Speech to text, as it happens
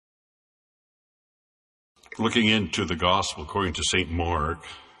looking into the Gospel according to St. Mark,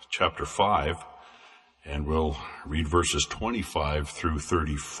 chapter 5, and we'll read verses 25 through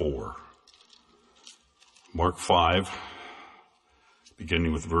 34. Mark 5,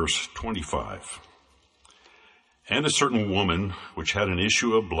 beginning with verse 25. And a certain woman, which had an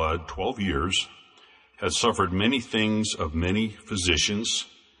issue of blood 12 years, had suffered many things of many physicians,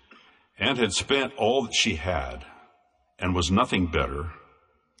 and had spent all that she had, and was nothing better,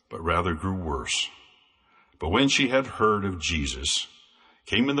 but rather grew worse. But when she had heard of Jesus,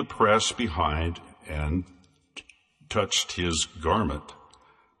 came in the press behind and touched his garment.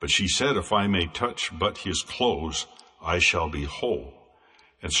 But she said, If I may touch but his clothes, I shall be whole.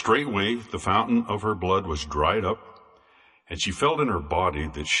 And straightway the fountain of her blood was dried up, and she felt in her body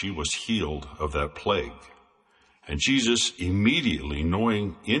that she was healed of that plague. And Jesus, immediately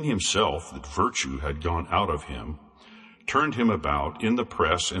knowing in himself that virtue had gone out of him, turned him about in the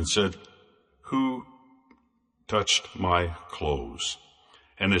press and said, Who touched my clothes?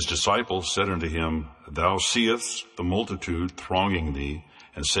 And his disciples said unto him, Thou seest the multitude thronging thee,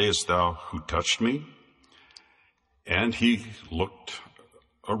 and sayest thou, Who touched me? And he looked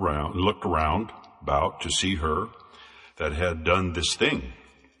around about to see her that had done this thing.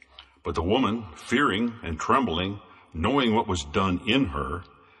 But the woman, fearing and trembling, knowing what was done in her,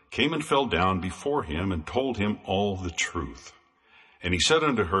 came and fell down before him and told him all the truth. And he said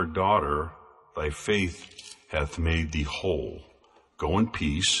unto her, Daughter, thy faith hath made thee whole. Go in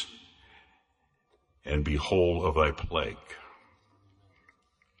peace and be whole of thy plague.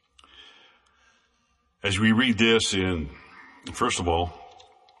 As we read this first of all,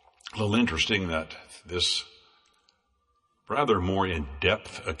 a little interesting that this rather more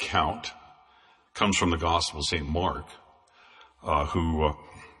in-depth account comes from the Gospel of St. Mark, who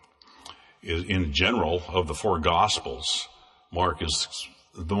is, in general, of the four Gospels, Mark is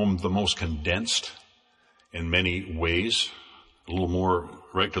the most condensed in many ways, a little more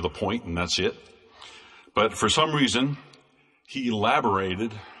right to the point, and that's it. But for some reason, he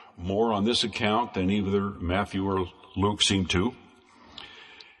elaborated more on this account than either Matthew or Luke seem to.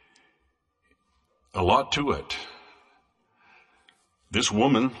 A lot to it. This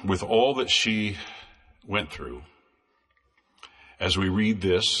woman, with all that she went through, as we read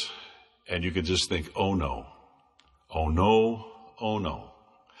this, and you could just think, oh no, oh no, oh no.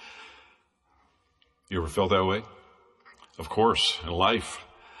 You ever felt that way? Of course, in life.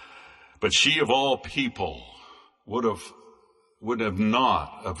 But she of all people would have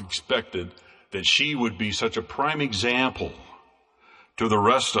not have expected that she would be such a prime example to the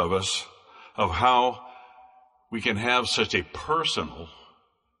rest of us of how we can have such a personal,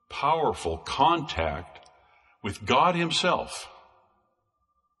 powerful contact with God himself.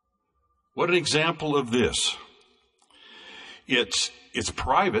 What an example of this. It's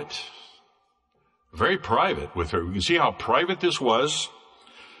private, very private with her. You can see how private this was,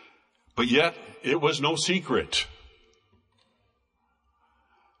 but yet it was no secret.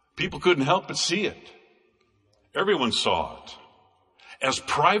 People couldn't help but see it. Everyone saw it. As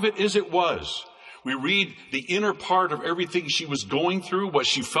private as it was, we read the inner part of everything she was going through, what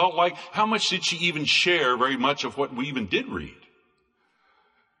she felt like. How much did she even share? Very much of what we even did read.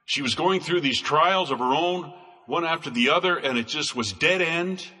 She was going through these trials of her own, one after the other, and it just was dead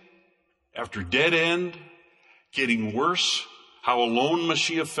end after dead end, getting worse. How alone must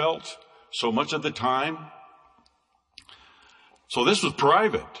she have felt so much of the time? So this was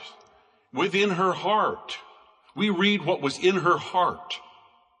private, within her heart. We read what was in her heart.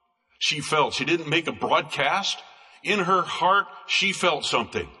 She felt. She didn't make a broadcast. In her heart, she felt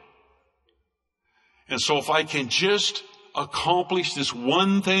something. And so if I can just accomplish this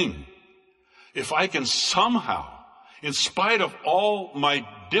one thing, if I can somehow, in spite of all my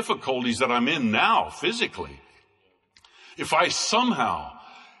difficulties that I'm in now physically, if I somehow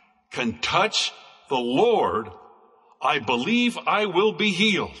can touch the Lord, I believe I will be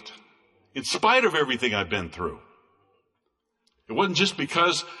healed in spite of everything I've been through. It wasn't just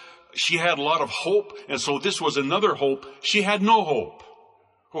because she had a lot of hope, and so this was another hope. She had no hope.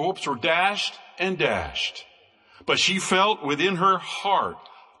 Her hopes were dashed and dashed. But she felt within her heart,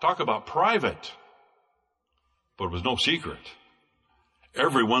 talk about private, but it was no secret.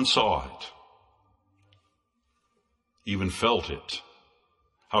 Everyone saw it, even felt it.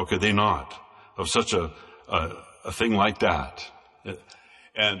 How could they not, of such a thing like that?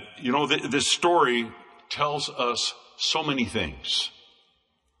 And, you know, this story tells us so many things.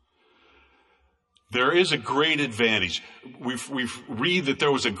 There is a great advantage. We read that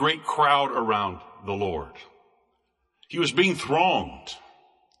there was a great crowd around the Lord. He was being thronged.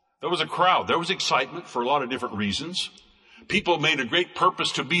 There was a crowd. There was excitement for a lot of different reasons. People made a great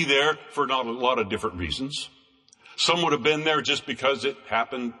purpose to be there for not a lot of different reasons. Some would have been there just because they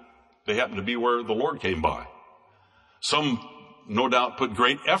happened to be where the Lord came by. Some, no doubt, put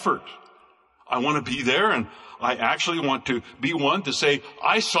great effort. I want to be there, and I actually want to be one to say,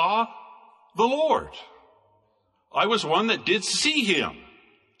 I saw the Lord. I was one that did see him.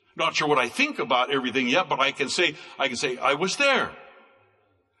 Not sure what I think about everything yet, but I can say I was there.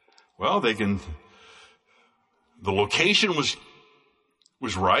 Well, the location was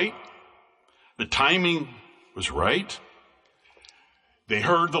right. The timing was right. They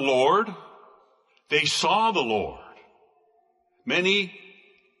heard the Lord. They saw the Lord. Many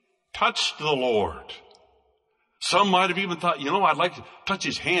touched the Lord. Some might have even thought, I'd like to touch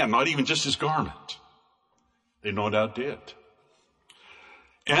his hand, not even just his garment. They no doubt did.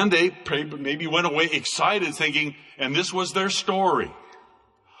 And they maybe went away excited thinking, and this was their story.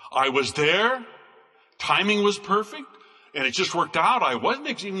 I was there. Timing was perfect. And it just worked out. I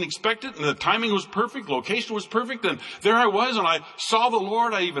wasn't even expecting it. And the timing was perfect. Location was perfect. And there I was. And I saw the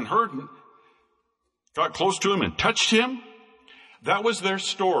Lord. I even heard and got close to him and touched him. That was their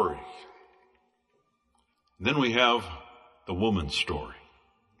story. Then we have the woman's story.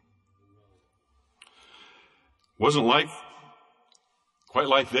 Wasn't quite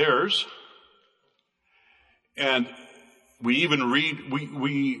like theirs. And we even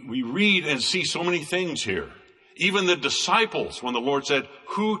we read and see so many things here. Even the disciples, when the Lord said,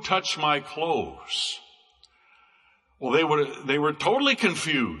 "Who touched my clothes?" Well, they were totally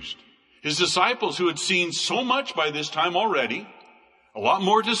confused. His disciples, who had seen so much by this time already, a lot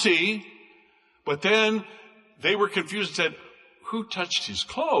more to see, but then they were confused and said, "Who touched his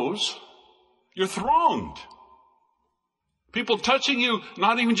clothes?" You're thronged. People touching you,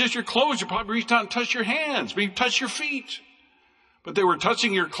 not even just your clothes. You probably reached out and touched your hands, maybe touched your feet. But they were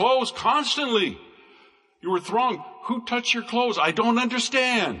touching your clothes constantly. You were thronged. Who touched your clothes? I don't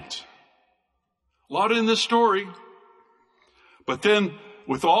understand. A lot in this story. But then,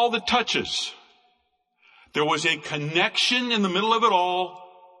 with all the touches, there was a connection in the middle of it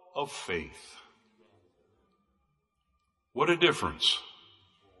all of faith. What a difference.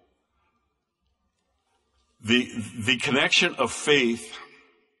 The connection of faith,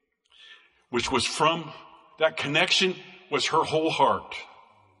 which was that connection was her whole heart,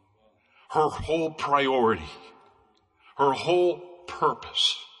 her whole priority, her whole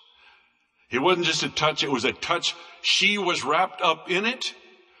purpose. It wasn't just a touch, it was a touch. She was wrapped up in it.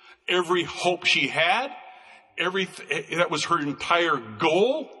 Every hope she had, that was her entire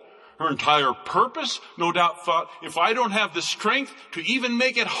goal, her entire purpose. No doubt thought, if I don't have the strength to even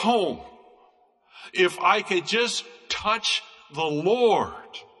make it home, if I could just touch the Lord.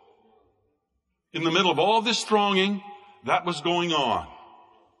 In the middle of all this thronging, that was going on.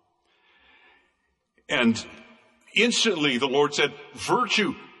 And instantly the Lord said,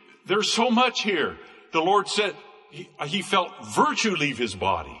 virtue, there's so much here. The Lord said, he felt virtue leave his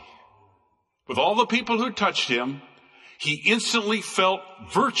body. With all the people who touched him, he instantly felt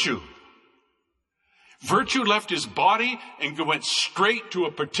virtue. Virtue left his body and went straight to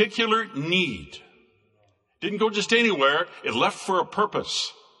a particular need. Didn't go just anywhere. It left for a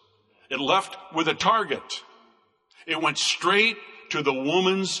purpose. It left with a target. It went straight to the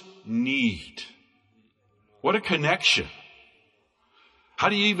woman's need. What a connection. How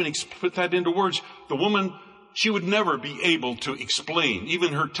do you even put that into words? The woman, she would never be able to explain.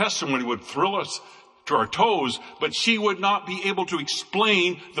 Even her testimony would thrill us to our toes, but she would not be able to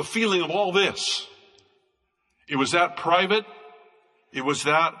explain the feeling of all this. It was that private. It was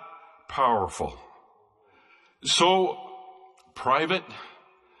that powerful. So private,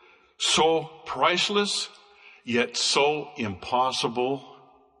 so priceless, yet so impossible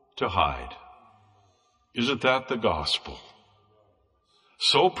to hide. Isn't that the gospel?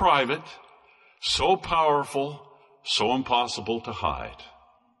 So private, so powerful, so impossible to hide.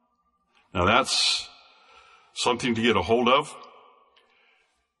 Now that's something to get a hold of.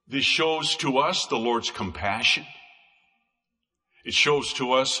 This shows to us the Lord's compassion. It shows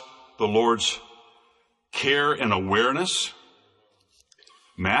to us the Lord's care and awareness.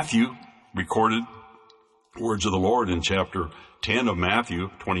 Matthew recorded words of the Lord in chapter 10 of Matthew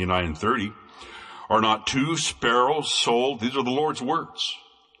 29 and 30. Are not 2 sparrows sold? These are the Lord's words.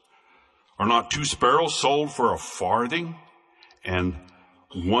 Are not 2 sparrows sold for a farthing? And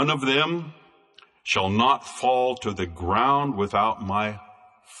one of them shall not fall to the ground without my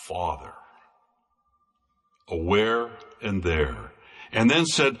Father. Aware and there. And then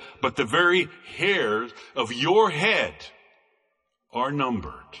said, but the very hairs of your head are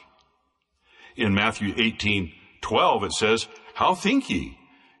numbered. In Matthew 18:12 it says, how think ye,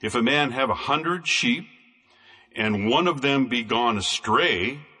 if a man have 100 sheep, and one of them be gone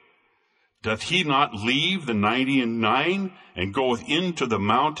astray, doth he not leave the 99 and goeth into the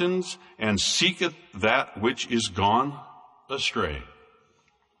mountains and seeketh that which is gone astray?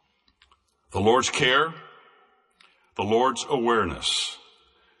 The Lord's care, the Lord's awareness.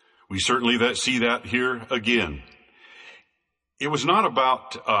 We certainly see that here again. It was not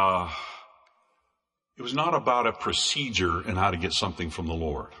about a procedure and how to get something from the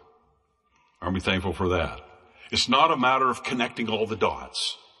Lord. Aren't we thankful for that? It's not a matter of connecting all the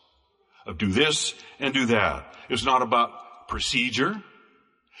dots, of do this and do that. It's not about procedure.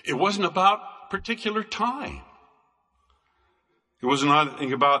 It wasn't about particular time. It was not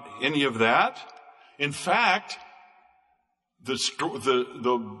about any of that. In fact, the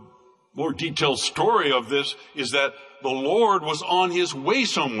more detailed story of this is that the Lord was on his way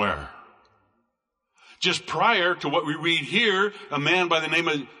somewhere. Just prior to what we read here, a man by the name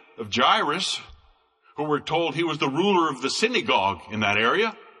of Jairus, who we're told he was the ruler of the synagogue in that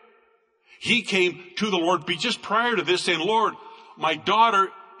area, he came to the Lord just prior to this saying, Lord, my daughter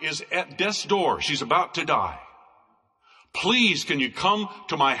is at death's door. She's about to die. Please, can you come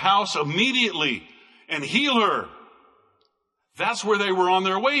to my house immediately and heal her? That's where they were on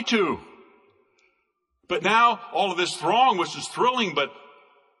their way to. But now all of this throng was just thrilling, but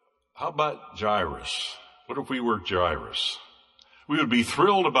how about Jairus? What if we were Jairus? We would be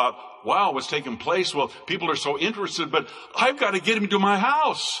thrilled about, wow, what's taking place? Well, people are so interested, but I've got to get him to my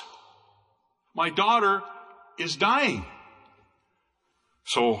house. My daughter is dying.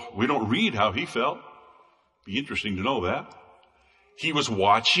 So we don't read how he felt. Be interesting to know that. He was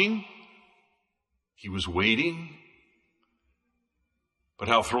watching. He was waiting. But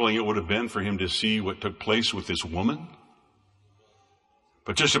how thrilling it would have been for him to see what took place with this woman.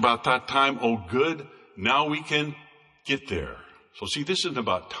 But just about that time, oh good, now we can get there. So see, this isn't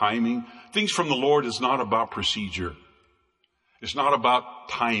about timing. Things from the Lord is not about procedure. It's not about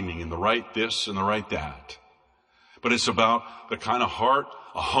timing and the right this and the right that. But it's about the kind of heart,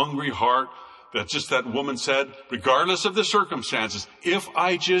 a hungry heart, that just that woman said, regardless of the circumstances, if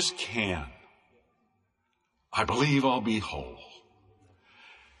I just can, I believe I'll be whole.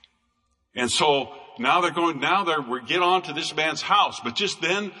 And so now we get on to this man's house. But just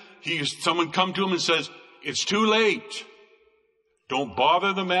then, someone come to him and says, it's too late. Don't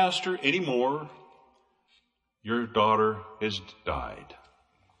bother the master anymore. Your daughter has died.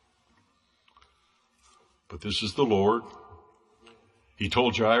 But this is the Lord. He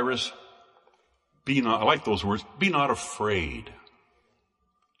told Jairus, I like those words, be not afraid,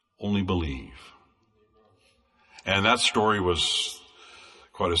 only believe. And that story was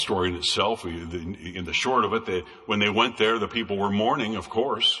quite a story in itself. In the short of it, when they went there, the people were mourning, of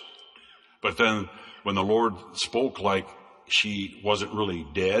course. But then when the Lord spoke like she wasn't really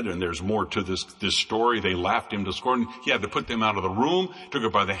dead, and there's more to this story, they laughed him to scorn. He had to put them out of the room, took her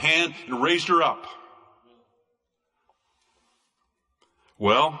by the hand, and raised her up.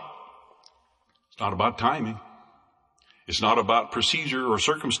 Well, it's not about timing. It's not about procedure or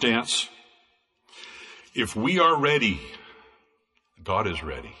circumstance. If we are ready, God is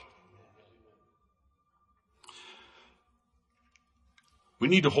ready. We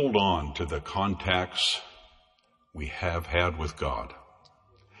need to hold on to the contacts we have had with God.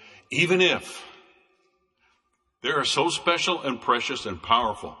 Even if they are so special and precious and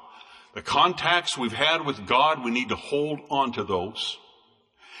powerful, the contacts we've had with God, we need to hold on to those.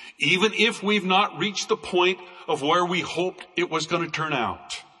 Even if we've not reached the point of where we hoped it was going to turn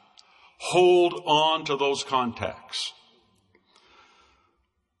out, hold on to those contacts.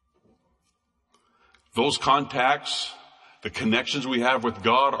 Those contacts, the connections we have with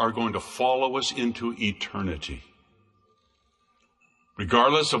God, are going to follow us into eternity.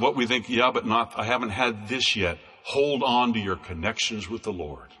 Regardless of what we think, I haven't had this yet. Hold on to your connections with the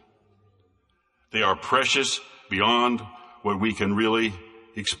Lord. They are precious beyond what we can really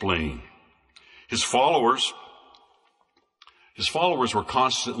explain. His followers were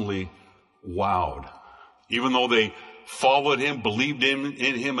constantly wowed. Even though they followed him, believed in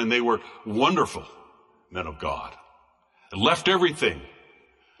him, and they were wonderful men of God. They left everything.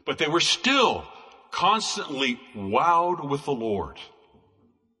 But they were still constantly wowed with the Lord.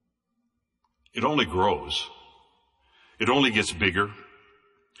 It only grows. It only gets bigger.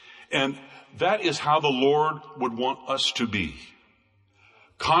 And that is how the Lord would want us to be.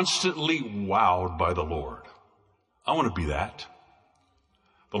 Constantly wowed by the Lord. I want to be that.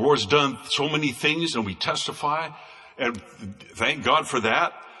 The Lord's done so many things and we testify, and thank God for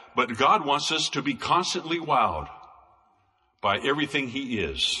that. But God wants us to be constantly wowed by everything he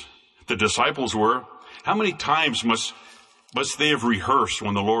is. The disciples were. How many times must they have rehearsed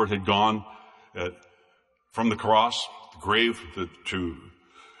when the Lord had gone from the cross, the grave to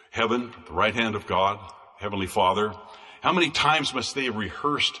heaven, the right hand of God, Heavenly Father. How many times must they have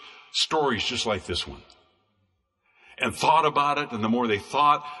rehearsed stories just like this one? And thought about it, and the more they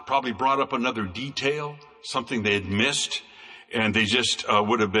thought, probably brought up another detail, something they had missed, and they just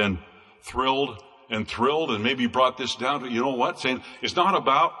would have been thrilled, and maybe brought this down to, you know what, saying it's not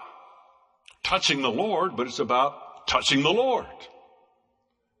about touching the Lord, but it's about touching the Lord.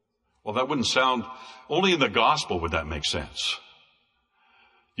 Well, that wouldn't sound, only in the gospel would that make sense.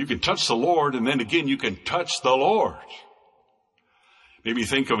 You can touch the Lord, and then again, you can touch the Lord. Maybe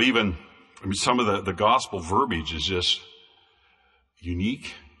think of even, some of the gospel verbiage is just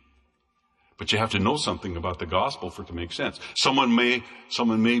unique, but you have to know something about the gospel for it to make sense. Someone may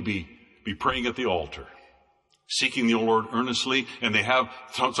be praying at the altar, seeking the Lord earnestly, and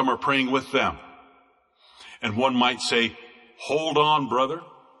some are praying with them. And one might say, hold on, brother.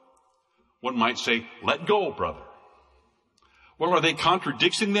 One might say, let go, brother. Well, are they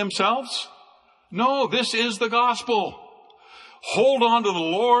contradicting themselves? No, this is the gospel. Hold on to the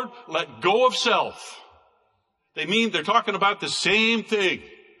Lord, let go of self. They're talking about the same thing.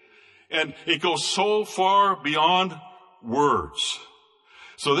 And it goes so far beyond words.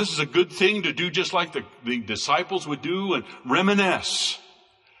 So this is a good thing to do, just like the disciples would do, and reminisce.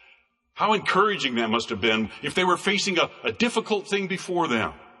 How encouraging that must have been if they were facing a difficult thing before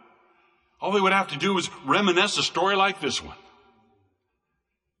them. All they would have to do is reminisce a story like this one.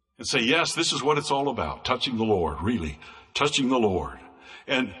 And say, yes, this is what it's all about. Touching the Lord, really. Touching the Lord.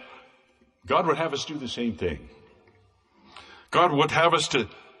 And God would have us do the same thing. God would have us to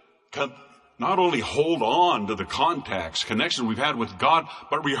not only hold on to the contacts, connections we've had with God,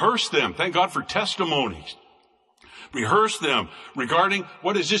 but rehearse them. Thank God for testimonies. Rehearse them regarding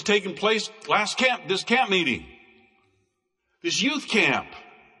what has just taken place this camp meeting. This youth camp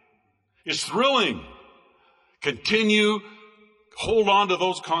is thrilling. Continue, hold on to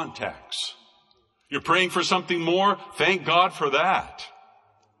those contacts. You're praying for something more? Thank God for that.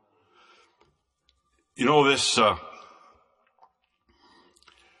 You know, this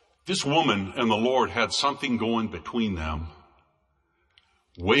woman and the Lord had something going between them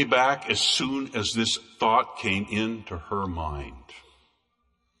way back as soon as this thought came into her mind.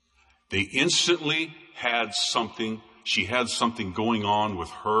 They instantly had something, she had something going on with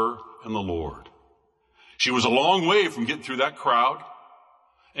her and the Lord. She was a long way from getting through that crowd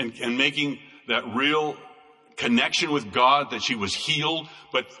and making that real connection with God, that she was healed.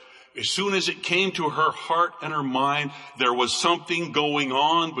 But as soon as it came to her heart and her mind, there was something going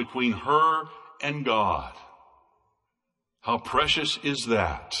on between her and God. How precious is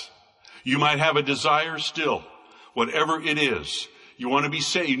that? You might have a desire still, whatever it is. You want to be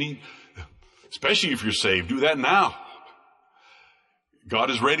saved. You need, especially if you're saved, do that now. God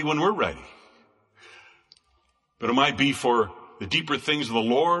is ready when we're ready. But it might be for the deeper things of the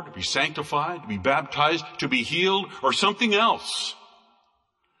Lord, to be sanctified, to be baptized, to be healed, or something else.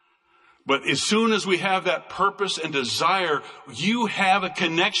 But as soon as we have that purpose and desire, you have a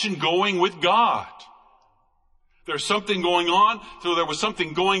connection going with God. There's something going on, so there was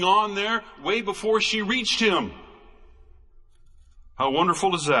something going on there way before she reached him. How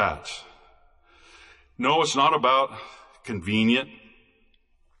wonderful is that? No, it's not about convenient.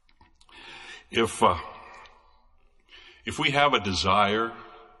 If we have a desire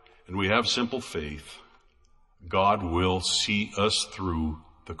and we have simple faith, God will see us through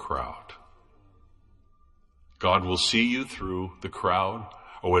the crowd. God will see you through the crowd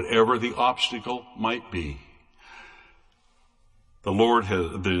or whatever the obstacle might be. The Lord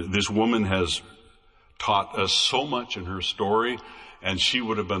this woman has taught us so much in her story, and she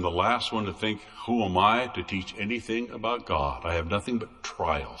would have been the last one to think, who am I to teach anything about God? I have nothing but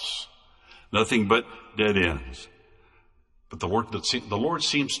trials, nothing but dead ends. But the Lord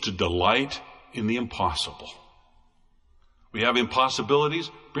seems to delight in the impossible. We have impossibilities,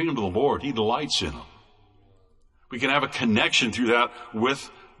 bring them to the Lord. He delights in them. We can have a connection through that with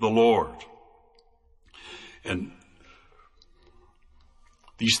the Lord. And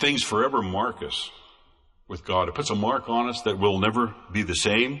these things forever mark us with God. It puts a mark on us that will never be the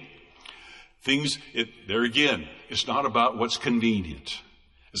same. There again, it's not about what's convenient.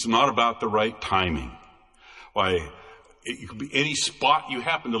 It's not about the right timing. Why, it could be any spot you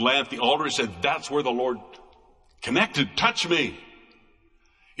happen to land at the altar and said, that's where the Lord connected, touch me.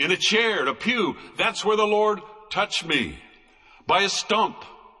 In a chair, in a pew, that's where the Lord touched me. By a stump.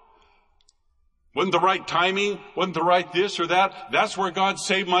 Wasn't the right timing, wasn't the right this or that, that's where God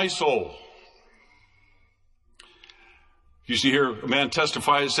saved my soul. You see here, a man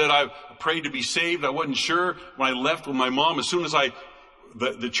testified and said, I prayed to be saved, I wasn't sure. When I left with my mom, as soon as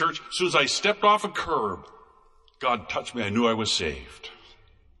the church, as soon as I stepped off a curb, God touched me. I knew I was saved.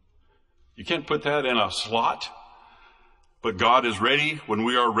 You can't put that in a slot. But God is ready when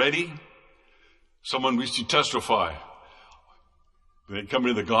we are ready. Someone used to testify. They come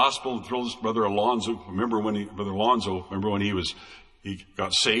into the gospel and throw this Brother Alonzo. Remember when he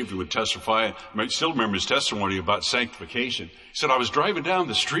got saved and would testify. I still remember his testimony about sanctification. He said, I was driving down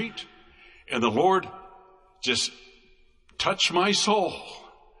the street and the Lord just touched my soul.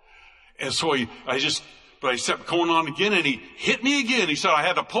 And so I kept going on again and he hit me again. He said, I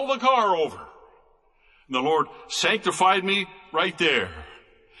had to pull the car over. And the Lord sanctified me right there.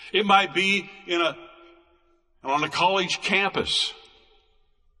 It might be on a college campus.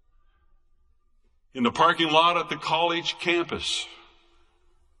 In the parking lot at the college campus.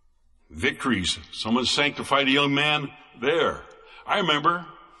 Victories. Someone sanctified a young man there. I remember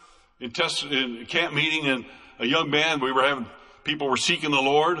in camp meeting and a young man, people were seeking the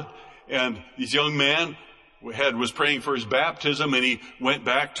Lord, and this young man was praying for his baptism, and he went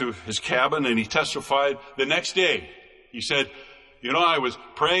back to his cabin and he testified the next day. He said, I was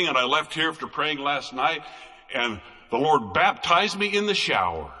praying and I left here after praying last night and the Lord baptized me in the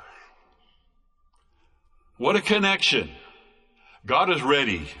shower. What a connection. God is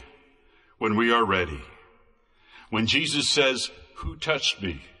ready when we are ready. When Jesus says, who touched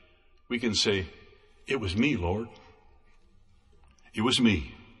me? We can say, it was me, Lord. It was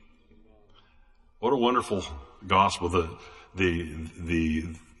me. What a wonderful gospel.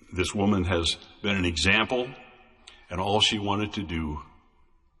 This woman has been an example, and all she wanted to do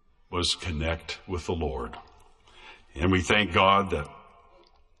was connect with the Lord. And we thank God that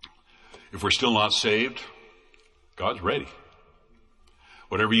if we're still not saved, God's ready.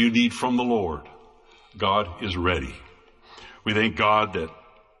 Whatever you need from the Lord, God is ready. We thank God that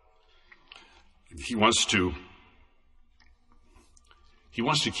He wants to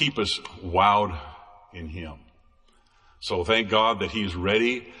keep us wowed in Him. So thank God that He is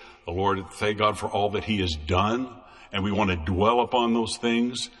ready. The Lord, thank God for all that He has done. And we want to dwell upon those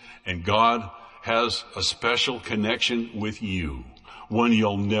things. And God has a special connection with you, one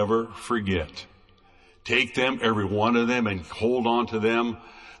you'll never forget. Take them, every one of them, and hold on to them.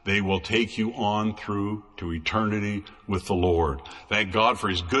 They will take you on through to eternity with the Lord. Thank God for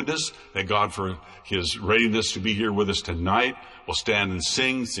His goodness. Thank God for His readiness to be here with us tonight. We'll stand and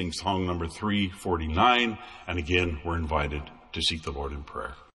sing song number 349. And again, we're invited to seek the Lord in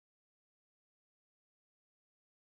prayer.